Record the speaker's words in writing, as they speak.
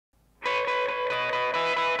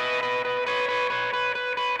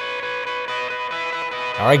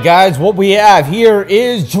Alright guys, what we have here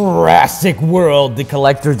is Jurassic World, the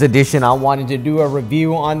collector's edition. I wanted to do a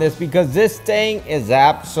review on this because this thing is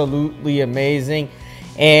absolutely amazing.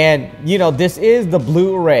 And, you know, this is the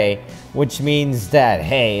Blu-ray, which means that,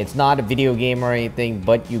 hey, it's not a video game or anything,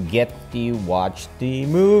 but you get to watch the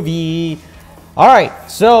movie.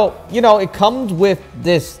 Alright, so, you know, it comes with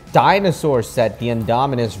this dinosaur set, the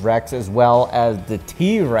Indominus Rex, as well as the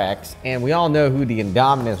T-Rex. And we all know who the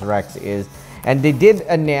Indominus Rex is. And they did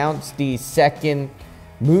announce the second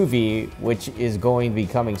movie, which is going to be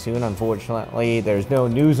coming soon. Unfortunately, there's no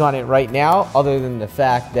news on it right now, other than the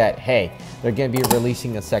fact that, hey, they're going to be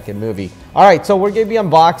releasing a second movie. All right, so we're going to be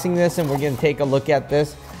unboxing this, and we're going to take a look at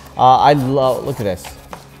this. Look at this.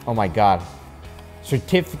 Oh my God.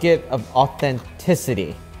 Certificate of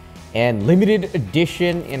Authenticity and limited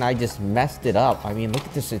edition, and I just messed it up. I mean, look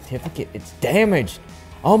at the certificate. It's damaged.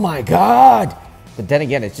 Oh my God. But then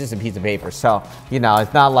again, it's just a piece of paper. So, you know,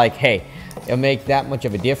 it's not like, hey, it'll make that much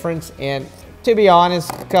of a difference. And to be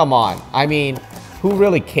honest, come on. I mean, who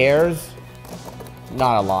really cares?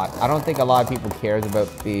 Not a lot. I don't think a lot of people cares about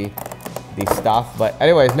the stuff. But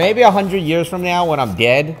anyways, maybe 100 years from now when I'm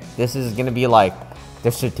dead, this is going to be like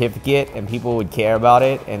the certificate and people would care about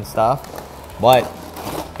it and stuff. But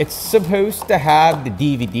it's supposed to have the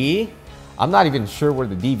DVD. I'm not even sure where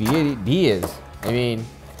the DVD is. I mean,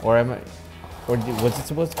 or am I... Or was it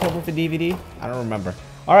supposed to come with a DVD? I don't remember.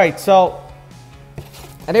 All right, so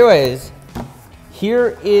anyways,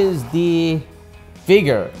 here is the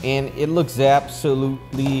figure, and it looks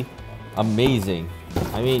absolutely amazing.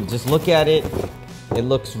 I mean, just look at it. It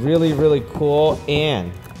looks really, really cool.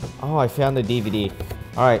 And, oh, I found the DVD.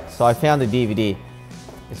 All right, so I found the DVD.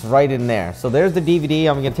 It's right in there. So there's the DVD.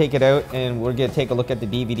 I'm going to take it out, and we're going to take a look at the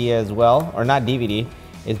DVD as well. Or not DVD.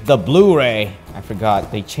 It's the Blu-ray. I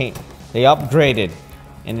forgot. They changed. They upgraded,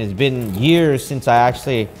 and it's been years since I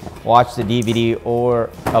actually watched the DVD or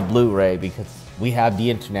a Blu-ray because we have the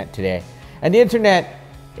internet today. And the internet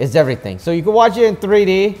is everything. So you can watch it in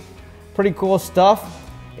 3D. Pretty cool stuff.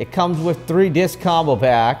 It comes with 3-disc combo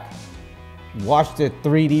pack. Watch the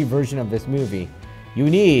 3D version of this movie. You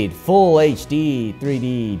need full HD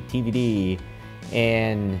 3D DVD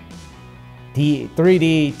and the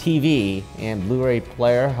 3D TV and Blu-ray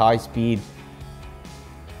player, high-speed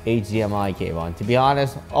HDMI cable. And to be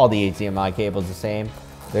honest, all the HDMI cables are the same.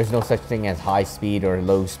 There's no such thing as high speed or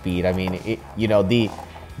low speed. I mean, you know, the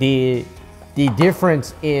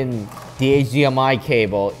difference in the HDMI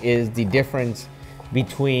cable is the difference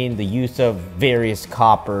between the use of various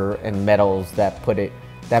copper and metals that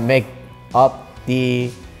make up the,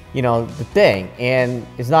 you know, the thing, and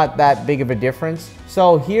it's not that big of a difference.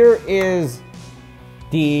 So here is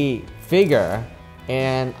the figure.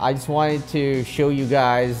 And I just wanted to show you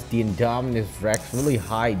guys the Indominus Rex. Really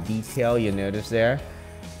high detail, you notice there.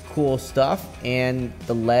 Cool stuff. And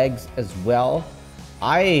the legs as well.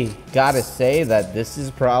 I gotta say that this is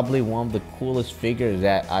probably one of the coolest figures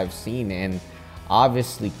that I've seen. And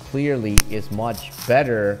obviously, clearly, is much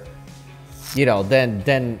better, you know,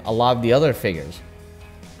 than a lot of the other figures.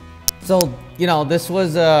 So, you know, this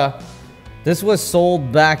was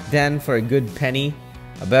sold back then for a good penny.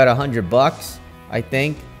 About $100. I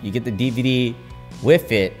think you get the DVD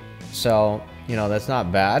with it, so you know that's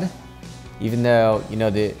not bad. Even though you know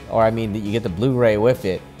you get the Blu-ray with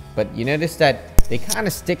it, but you notice that they kind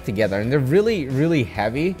of stick together, and they're really, really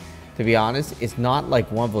heavy. To be honest, it's not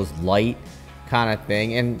like one of those light kind of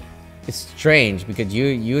thing, and it's strange because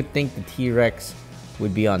you would think the T-Rex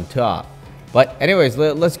would be on top. But anyways,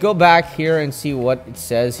 let's go back here and see what it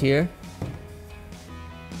says here.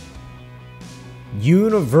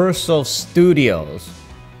 Universal Studios,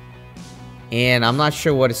 and I'm not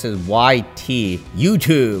sure what it says. YT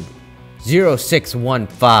YouTube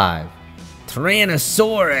 0615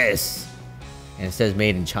 Tyrannosaurus, and it says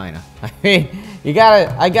made in China. I mean,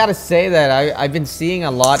 I gotta say that I've been seeing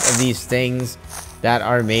a lot of these things that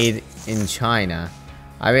are made in China.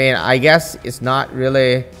 I mean, I guess it's not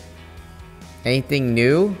really anything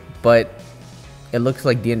new, but it looks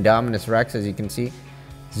like the Indominus Rex, as you can see.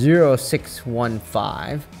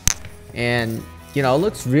 0615, and you know, it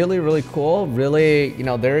looks really, really cool. Really, you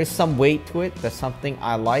know, there is some weight to it. That's something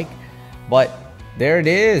I like. But there it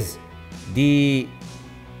is, the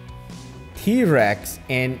T-Rex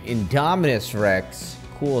and Indominus Rex.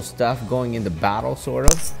 Cool stuff going into battle, sort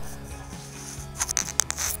of.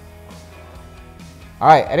 All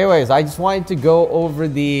right, anyways, I just wanted to go over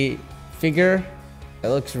the figure. It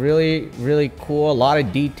looks really, really cool. A lot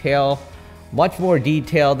of detail. Much more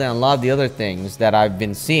detailed than a lot of the other things that I've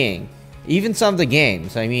been seeing. Even some of the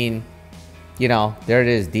games. I mean, you know, there it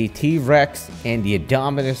is. The T-Rex and the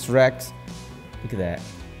Indominus Rex. Look at that.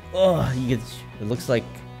 Oh, you could, it looks like,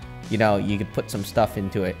 you know, you could put some stuff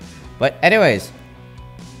into it. But anyways,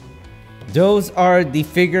 those are the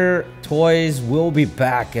figure toys. We'll be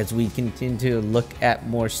back as we continue to look at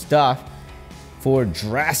more stuff for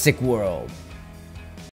Jurassic World.